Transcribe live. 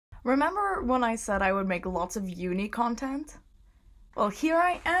Remember when I said I would make lots of uni content? Well, here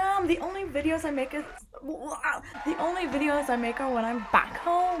I am. The only videos I make are when I'm back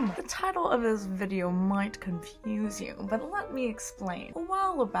home. The title of this video might confuse you, but let me explain. A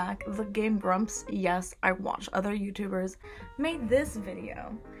while back, the Game Grumps, yes, I watch other YouTubers, made this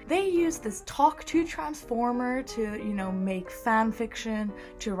video. They used this talk-to transformer to, make fan fiction,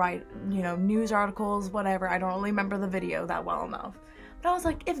 to write, news articles, whatever. I don't really remember the video that well enough. But I was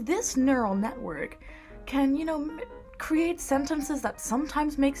like, if this neural network can, create sentences that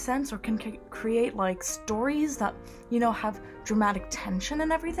sometimes make sense or can create like stories that, have dramatic tension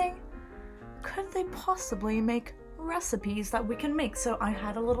and everything, could they possibly make recipes that we can make? So I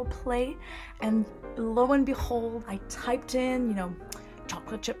had a little play, and lo and behold, I typed in,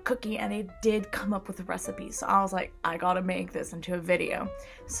 chocolate chip cookie, and it did come up with a recipe. So I was like, I gotta make this into a video.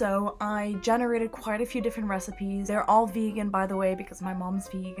 So I generated quite a few different recipes. They're all vegan, by the way, because my mom's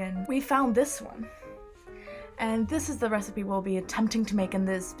vegan. We found this one. And this is the recipe we'll be attempting to make in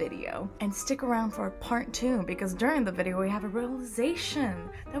this video. And stick around for part 2, because during the video we have a realization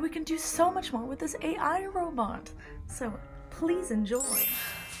that we can do so much more with this AI robot. So please enjoy.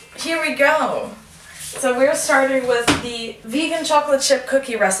 Here we go. So we're starting with the vegan chocolate chip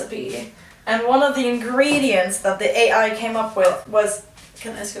cookie recipe. And one of the ingredients that the AI came up with was...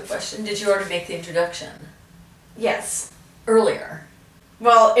 Can I ask you a question? Did you already make the introduction? Yes. Earlier?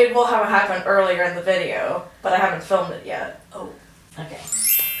 Well, it will have happened earlier in the video, but I haven't filmed it yet. Oh, okay.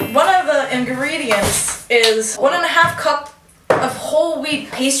 One of the ingredients is 1.5 cup of whole wheat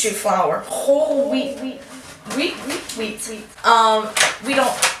pastry flour. Whole wheat. We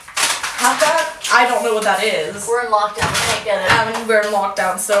don't have that. I don't know what that is. We're in lockdown. We can't get it. We're in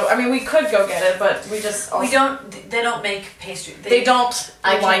lockdown, so we could go get it, but we just also, They don't make pastry. They don't.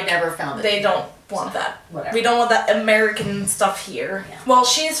 I never found it. They don't want that. Whatever. We don't want that American stuff here. Yeah. Well,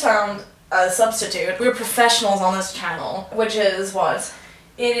 she's found a substitute. We're professionals on this channel, which is what?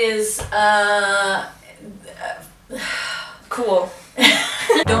 It is cool.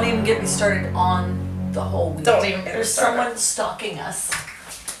 Don't even get me started on the whole wheat. Don't even get me started. There's someone stalking us.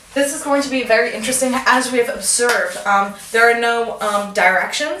 This is going to be very interesting. As we have observed, there are no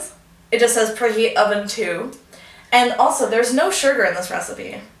directions. It just says preheat oven 2. And also, there's no sugar in this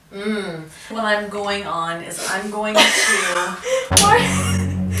recipe. What I'm going on is I'm going to... What?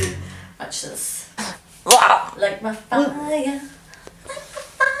 Watch this. Wow. Like my fire. Like my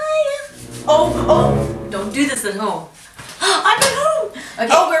fire. Oh. Don't do this at home. I'm at home! Okay.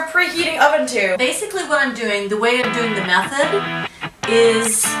 Oh, we're preheating oven 2. Basically what I'm doing, the way I'm doing the method,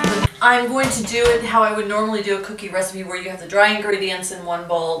 is I'm going to do it how I would normally do a cookie recipe, where you have the dry ingredients in one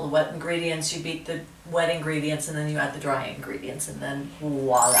bowl, the wet ingredients, you beat the wet ingredients, and then you add the dry ingredients, and then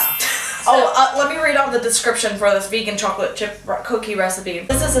voila. Let me read out the description for this vegan chocolate chip cookie recipe.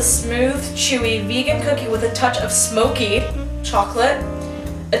 This is a smooth, chewy vegan cookie with a touch of smoky chocolate,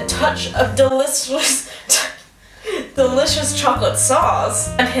 a touch of delicious chocolate sauce,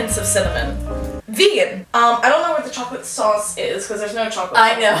 and hints of cinnamon. Vegan. I don't know what the chocolate sauce is, because there's no chocolate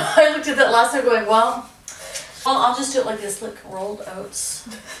sauce. I know. I looked at that last time going, well, I'll just do it like this. Look, rolled oats.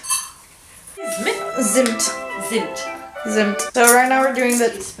 Zimt. So right now we're doing the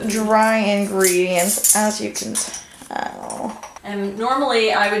dry ingredients, as you can tell. And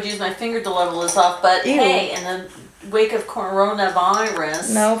normally I would use my finger to level this off, but Ew. Hey, in the wake of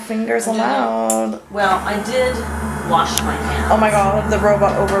coronavirus... No fingers allowed. Well, I did wash my hands. Oh my god, the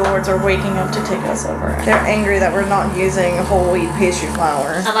robot overlords are waking up to take us over. They're angry that we're not using whole wheat pastry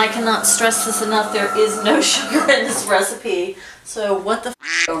flour. And I cannot stress this enough, there is no sugar in this recipe. So what the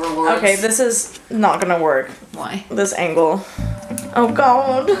f***, overlords? Okay, this is not gonna work. Why? This angle. Oh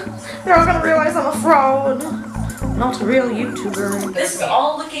god, they're all gonna realize I'm a fraud. Not a real YouTuber. This is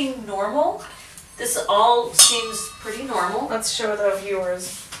all looking normal. This all seems pretty normal. Let's show the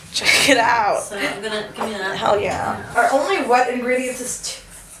viewers. Check it out. So I'm gonna, give me that. Hell yeah. Our only wet ingredients is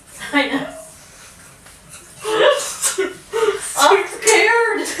I know. I'm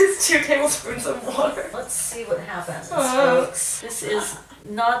scared. It's 2 tablespoons of water. Let's see what happens, folks. This is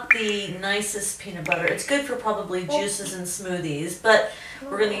not the nicest peanut butter. It's good for probably juices and smoothies, but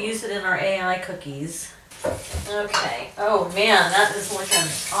we're going to use it in our AI cookies. Okay. Oh man, that is looking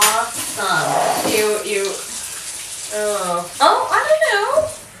awesome. Oh, I don't know.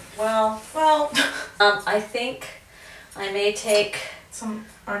 Well, I think I may take some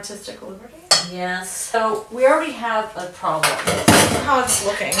artistic liberty. Yes. So we already have a problem. How it's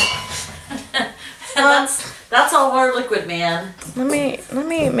looking. And that's all our liquid, man. Let me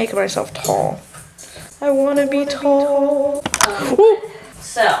make myself tall. I want to be tall.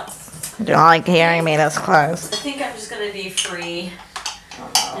 So. Do you like hearing me this close? I think I'm just gonna be free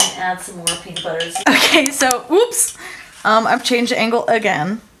and add some more peanut butters. Okay, so oops. I've changed the angle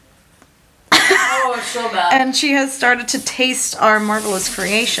again. Oh, it's so bad. And she has started to taste our marvelous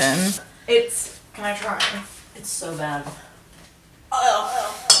creation. Can I try? It's so bad.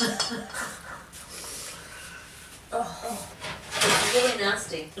 Oh. It's really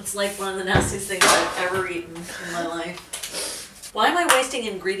nasty. It's like one of the nastiest things I've ever eaten in my life. Why am I wasting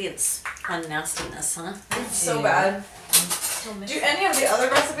ingredients on nastiness, huh? It's so bad. Do any of the other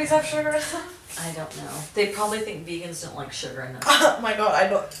recipes have sugar in them? I don't know. They probably think vegans don't like sugar in them. Oh my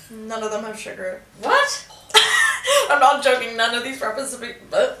god, none of them have sugar. What? I'm not joking, none of these recipes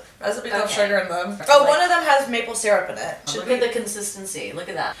have sugar in them. Oh, one of them has maple syrup in it. Look at the consistency. Look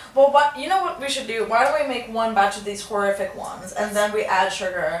at that. Well, you know what we should do? Why don't we make one batch of these horrific ones, and then we add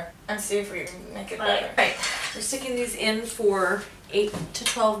sugar, and see if we can make it better. Right. We're sticking these in for 8 to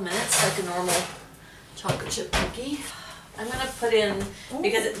 12 minutes, like a normal chocolate chip cookie. I'm going to put in,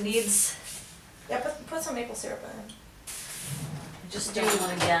 because it needs... Yeah, put some maple syrup in it. I just don't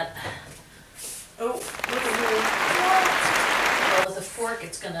want to get... Oh, look at you. Well, with a fork,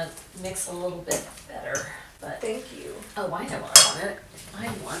 it's going to mix a little bit better. But thank you. Oh, I know what I want it. I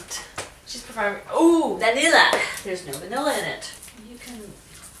want... She's providing... Ooh, vanilla! There's no vanilla in it. You can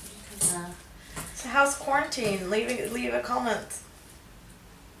So how's quarantine? Leave a comment.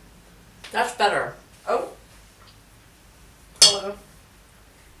 That's better. Oh. Hello.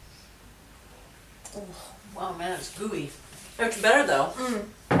 Oh, wow, man, it's gooey. It's better though.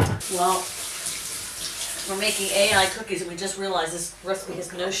 Well, we're making AI cookies and we just realized this recipe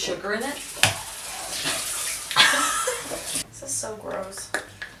has no sugar in it. This is so gross.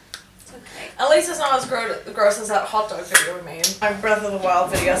 It's okay. At least it's not as gross as that hot dog video we made. My Breath of the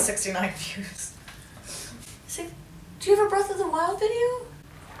Wild video has 69 views. See, do you have a Breath of the Wild video?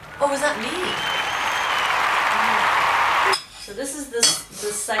 Oh, was that me? So this is the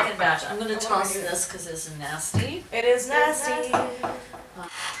second batch. I'm going to toss this because it's nasty. It is nasty.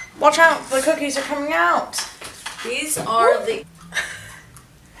 Watch out, the cookies are coming out. These are the...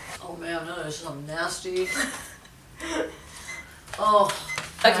 Oh man, no, this is some nasty. Oh.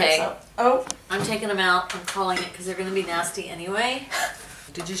 Okay. Oh. I'm taking them out. I'm calling it because they're going to be nasty anyway.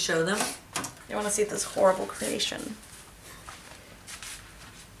 Did you show them? You want to see this horrible creation?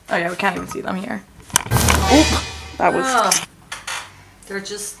 Oh yeah, we can't even see them here. Oop. That was... Oh. They're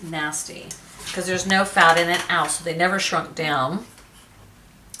just nasty because there's no fat in it. Ow, so they never shrunk down.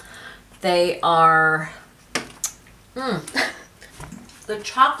 They are... The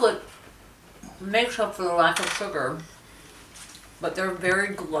chocolate makes up for the lack of sugar, but they're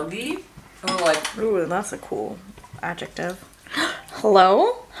very gluggy. Or like... Ooh, that's a cool adjective.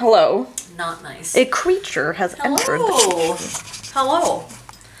 Hello? Hello. Not nice. A creature has entered the cookie. Hello.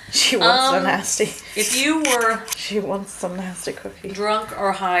 She wants a nasty. If you were... She wants some nasty cookie. Drunk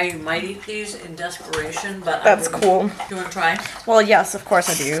or high, you might eat these in desperation, but... That's cool. Do you want to try? Well, yes, of course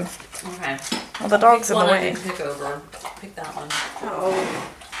I do. Okay. Well, the dog's in the way. I didn't pick over. Pick that one. Oh.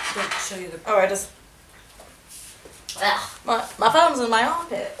 Don't show you the... Oh, I just... My thumb's in my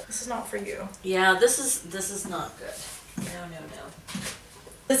armpit. This is not for you. Yeah, this is not good. No, no, no.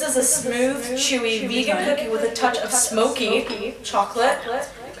 This is a smooth, chewy vegan cookie with a touch of smoky chocolate.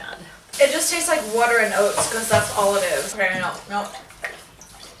 It just tastes like water and oats because that's all it is. Okay, no.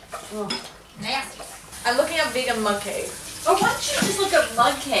 Oh. Nasty. I'm looking up vegan mug cake. Or why don't you just look up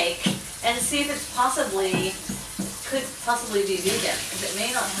mug cake and see if it's could possibly be vegan. Because it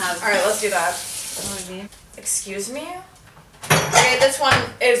may not have... Alright, let's do that. You know what I mean? Excuse me? Okay, this one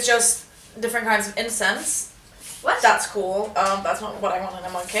is just different kinds of incense. What? That's cool. That's not what I want in a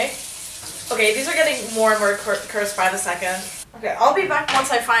mug cake. Okay, these are getting more and more cursed by the second. Okay, I'll be back once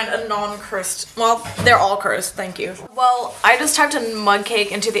I find a non-cursed... Well, they're all cursed, thank you. Well, I just typed in mug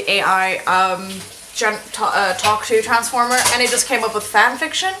cake into the AI talk to transformer, and it just came up with fan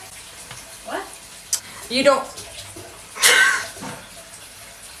fiction. What? You don't...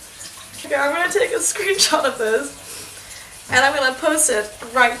 Okay, I'm gonna take a screenshot of this. And I'm gonna post it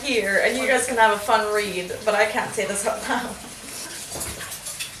right here, and you guys can have a fun read, but I can't say this out loud.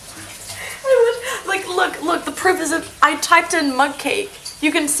 Like, look, the proof is that I typed in mug cake.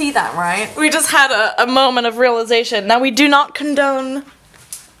 You can see that, right? We just had a moment of realization. Now, we do not condone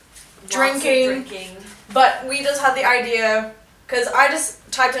drinking, but we just had the idea, because I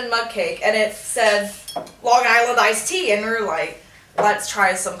just typed in mug cake, and it said Long Island iced tea, and we were like, let's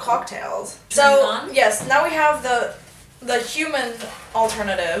try some cocktails. So, yes, now we have the human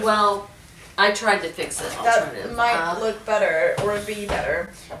alternative. Well, I tried to fix it. That might look better or be better.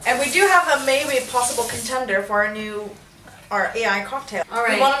 And we do have a maybe possible contender for our new our AI cocktail. All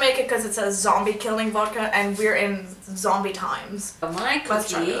right. We want to make it because it says zombie killing vodka, and we're in zombie times. My Let's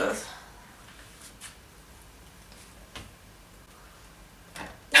try cookie. this.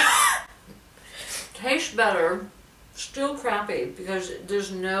 Tastes better. Still crappy because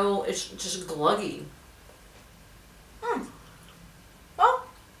there's no. It's just gluggy. Well,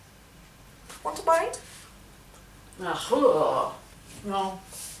 want a bite? Ugh. No.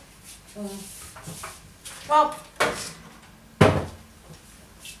 Well,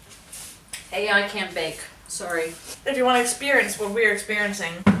 AI can't bake. Sorry. if you want to experience what we're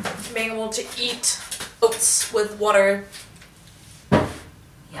experiencing, being able to eat oats with water,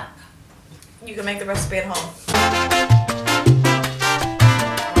 Yeah. you can make the recipe at home.